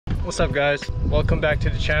What's up guys, welcome back to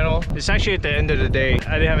the channel. It's actually at the end of the day.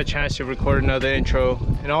 I didn't have a chance to record another intro,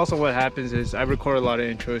 and also what happens is I record a lot of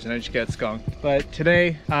intros and I just get skunked. But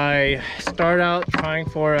today I start out trying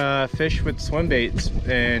for fish with swim baits,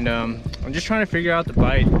 and I'm just trying to figure out the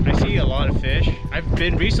bite. I see a lot of fish.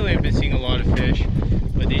 Recently I've been seeing a lot of fish,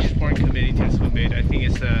 but they just weren't committing to the swim bait. I think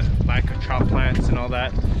it's the lack of trout plants and all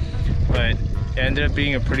that, but it ended up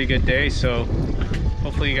being a pretty good day, so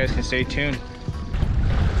hopefully you guys can stay tuned.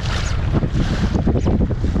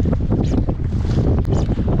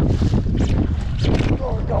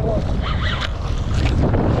 Oh, got one.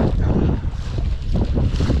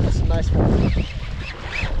 That's a nice one.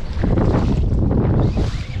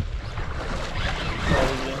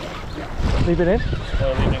 Leave it in? Leave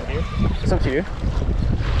it in here? It's up to you.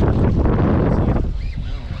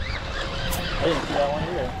 I didn't see that one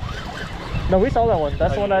either. No, we saw that one.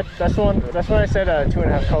 That's the one. That's when I said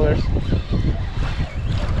 2.5 colors.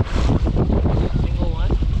 Single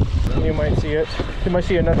one? You might see it. You might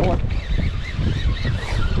see another one.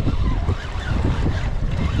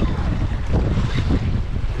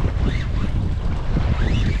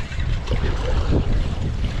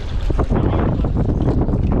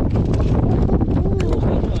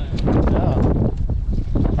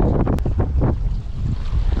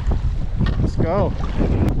 Let's go.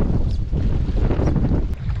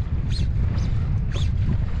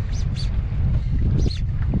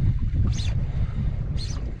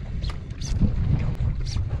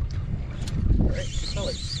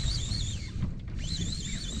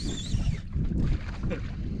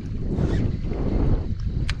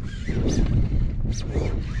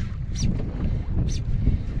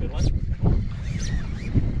 Good one?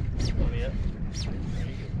 Oh, yeah.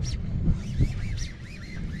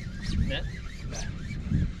 Net?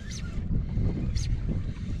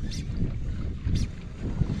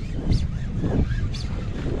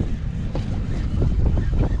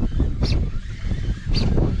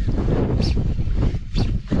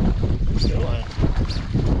 Good one.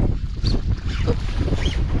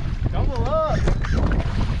 Double up!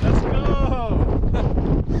 Let's go!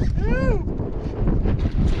 Woo!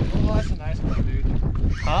 Oh, that's a nice one, dude.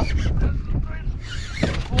 Huh?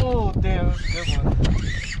 Oh, damn, that's a good one.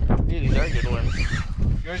 Dude, these are good ones.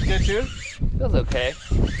 Yours good too? Feels okay.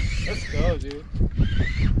 Let's go, dude.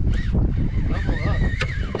 Level up.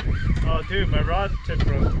 Oh, dude, my rod tip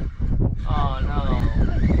broke. Oh no.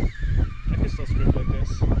 I can still strip like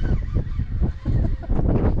this.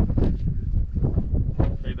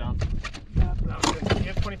 Rebound. You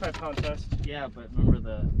have 25 pound test. Yeah, but remember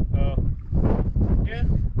the. Oh. Yeah.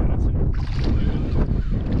 That's it.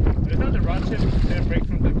 But it's not the rod tip that break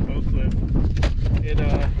from the boat clip. It,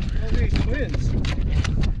 look at these twins.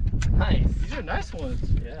 Nice. These are nice ones.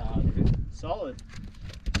 Yeah, dude. Solid.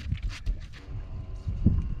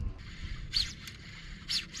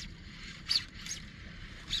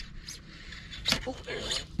 Oh,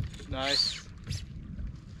 there's one. Nice.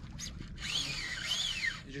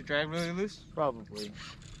 Is your drag really loose? Probably.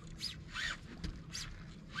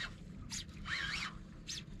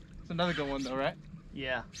 It's another good one though, right?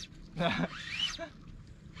 Yeah.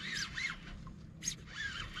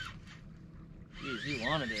 Jeez, you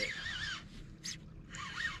wanted it.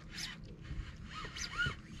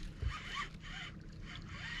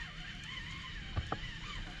 I'm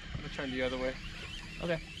gonna turn the other way.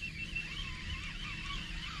 Okay.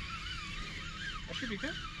 That should be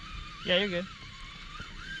good. Yeah, you're good.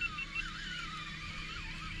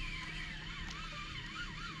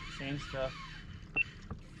 Same stuff.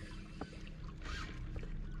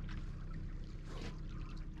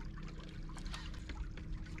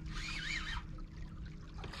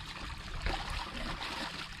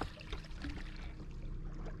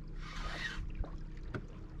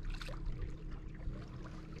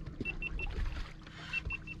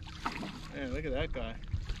 Man, look at that guy.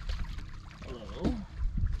 Hello.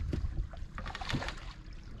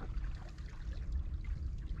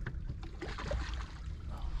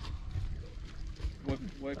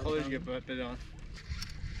 What color did you get bit on?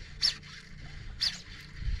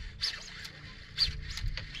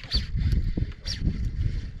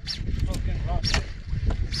 Fucking rock.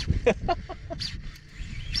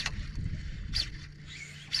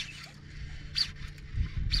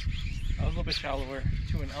 I was a little bit shallower.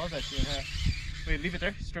 I was at 2.5. Wait, leave it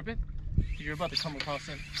there. Strip it. You're about to come across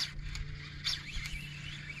it.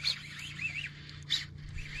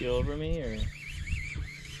 You over me or?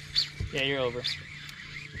 Yeah, you're over.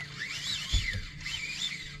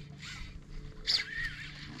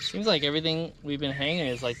 Seems like everything we've been hanging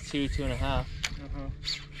is like 2.5.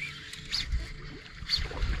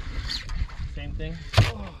 Same thing.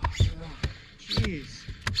 Oh, jeez.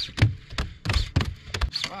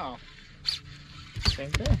 Wow. Same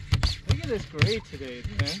thing. Look at this grade today,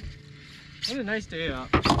 man. What a nice day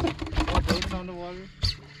out. More boats on the water.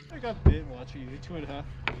 I got bit watching you, 2.5.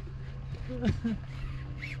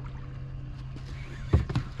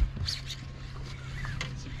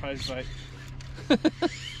 Surprise bite.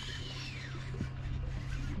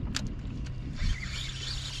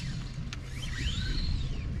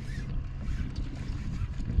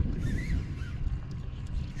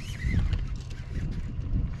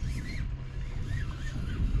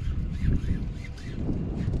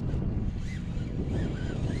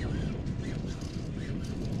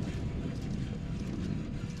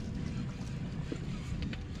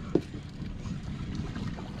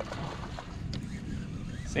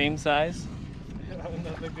 Same size.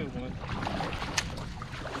 Another good one.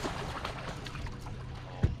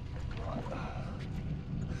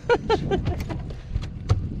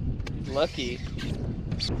 Lucky.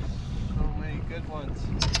 So many good ones.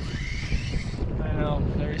 I know,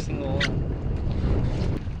 every single one.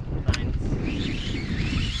 9,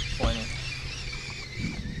 20,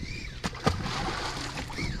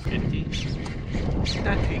 50.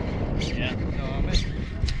 That pink. Yeah. No, I meant.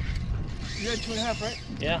 You had 2.5, right?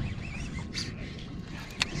 Yeah.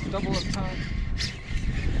 It's double up time.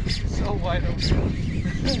 So wide open.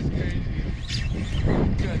 That's crazy.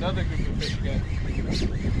 Got another group of fish again.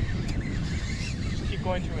 Just keep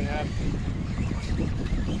going 2.5.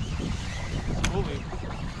 Holy.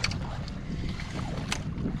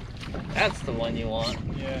 That's the one you want.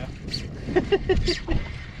 Yeah.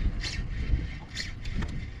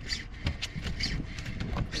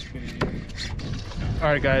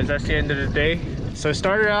 Alright guys, that's the end of the day. So I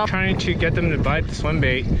started out trying to get them to bite the swim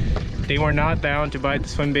bait. They were not down to bite the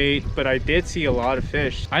swim bait, but I did see a lot of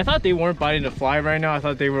fish. I thought they weren't biting the fly right now. I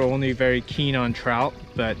thought they were only very keen on trout,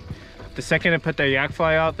 but the second I put the yak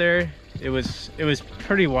fly out there, it was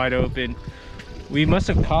pretty wide open. We must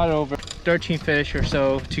have caught over 13 fish or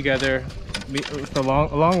so together,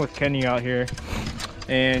 along with Kenny out here.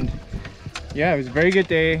 And yeah, it was a very good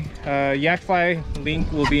day. Yak fly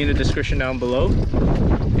link will be in the description down below.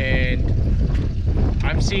 And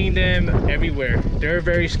I'm seeing them everywhere. They're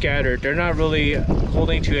very scattered. They're not really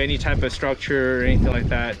holding to any type of structure or anything like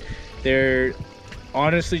that. They're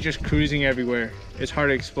honestly just cruising everywhere. It's hard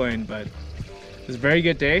to explain, but it was a very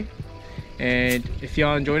good day. And if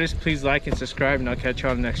y'all enjoyed this, please like and subscribe, and I'll catch you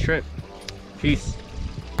on the next trip. Peace.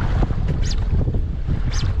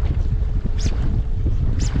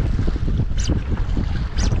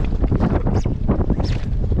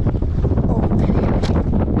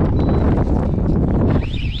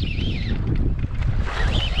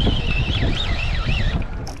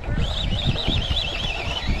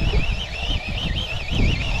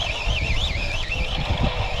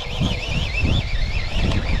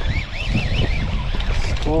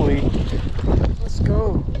 Holy. Let's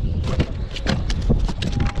go.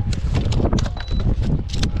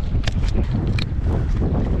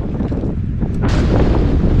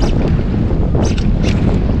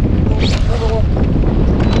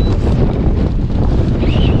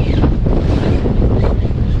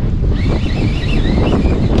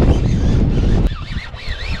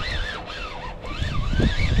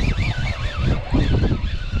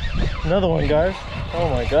 Another one, guys. Oh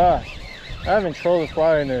my gosh. I haven't trolled the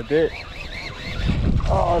fly in a bit.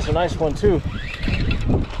 Oh, that's a nice one too.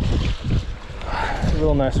 It's a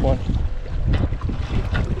real nice one.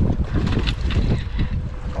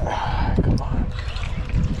 Come on.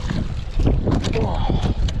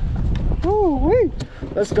 Oh. Woo-wee.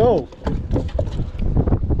 Let's go.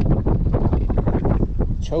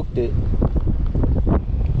 Choked it.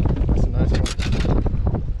 That's a nice one.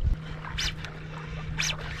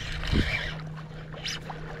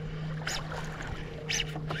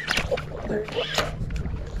 There you go.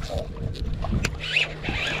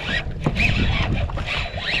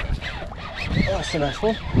 Oh, that's a nice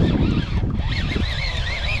one.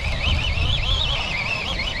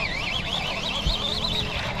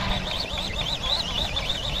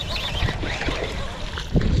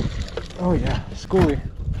 Oh yeah, schoolie.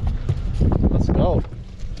 Let's go.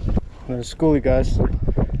 There's schoolie, guys.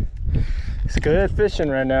 It's good at fishing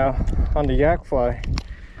right now on the yak fly.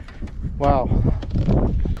 Wow.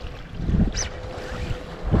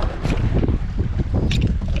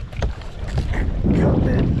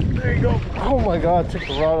 There you go. Oh my god, took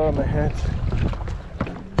the rod out of my hands.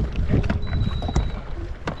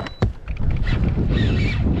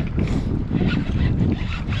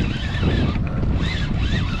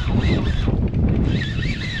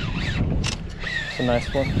 It's a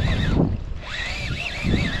nice one.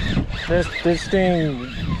 This thing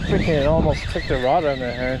freaking almost took the rod out of my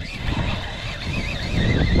hands.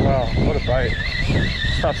 Wow, what a bite.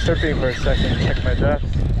 Stop stripping for a second, check my depth.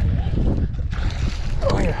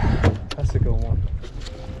 Oh yeah, that's a good one.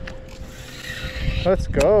 Let's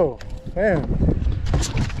go. Man,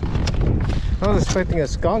 I was expecting a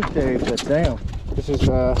skunk day, but damn, this is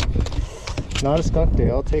not a skunk day.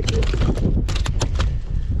 I'll take it.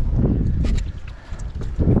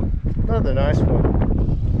 Another nice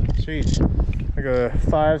one. Sweet. Like a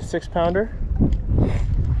 5-6 pounder.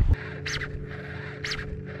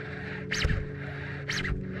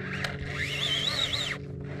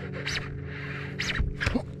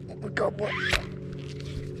 Look up what.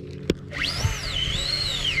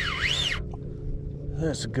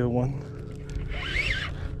 That's a good one.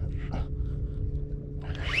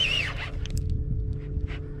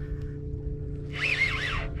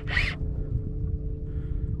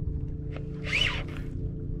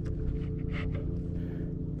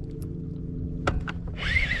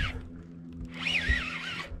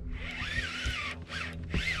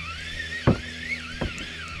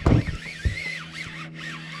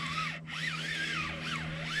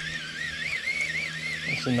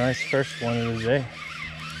 It's a nice first one of the day.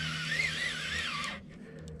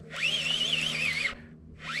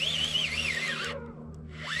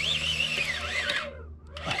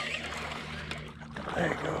 There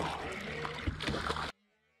you go.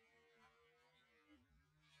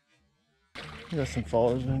 We got some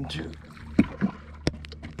follows in too.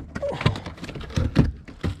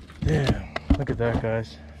 Damn, look at that,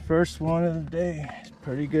 guys. First one of the day. It's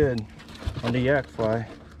pretty good on the yak fly.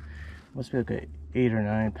 Must be like a 8 or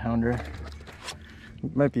 9 pounder.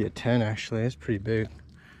 It might be a 10 actually. It's pretty big.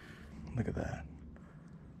 Look at that.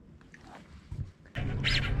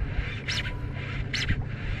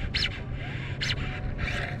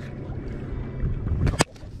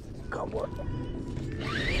 Come on.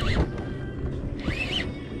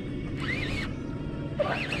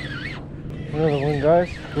 Another one, guys.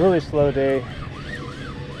 Really slow day.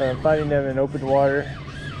 Finding them in open water.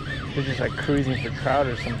 They're just like cruising for trout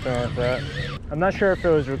or something like that. I'm not sure if it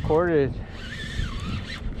was recorded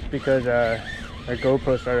because our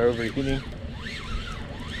GoPro started overheating.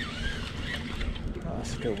 Oh,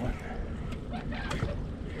 that's a good one.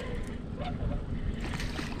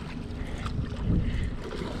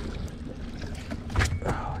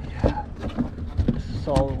 Oh yeah, this is a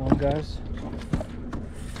solid one, guys.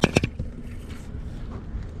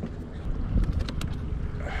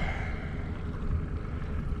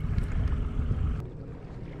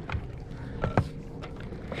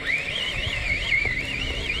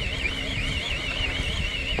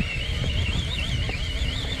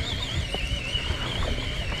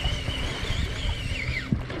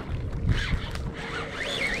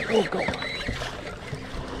 Oh, go.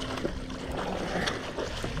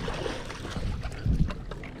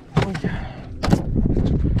 Oh, yeah.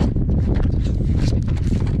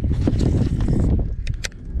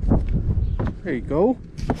 There you go.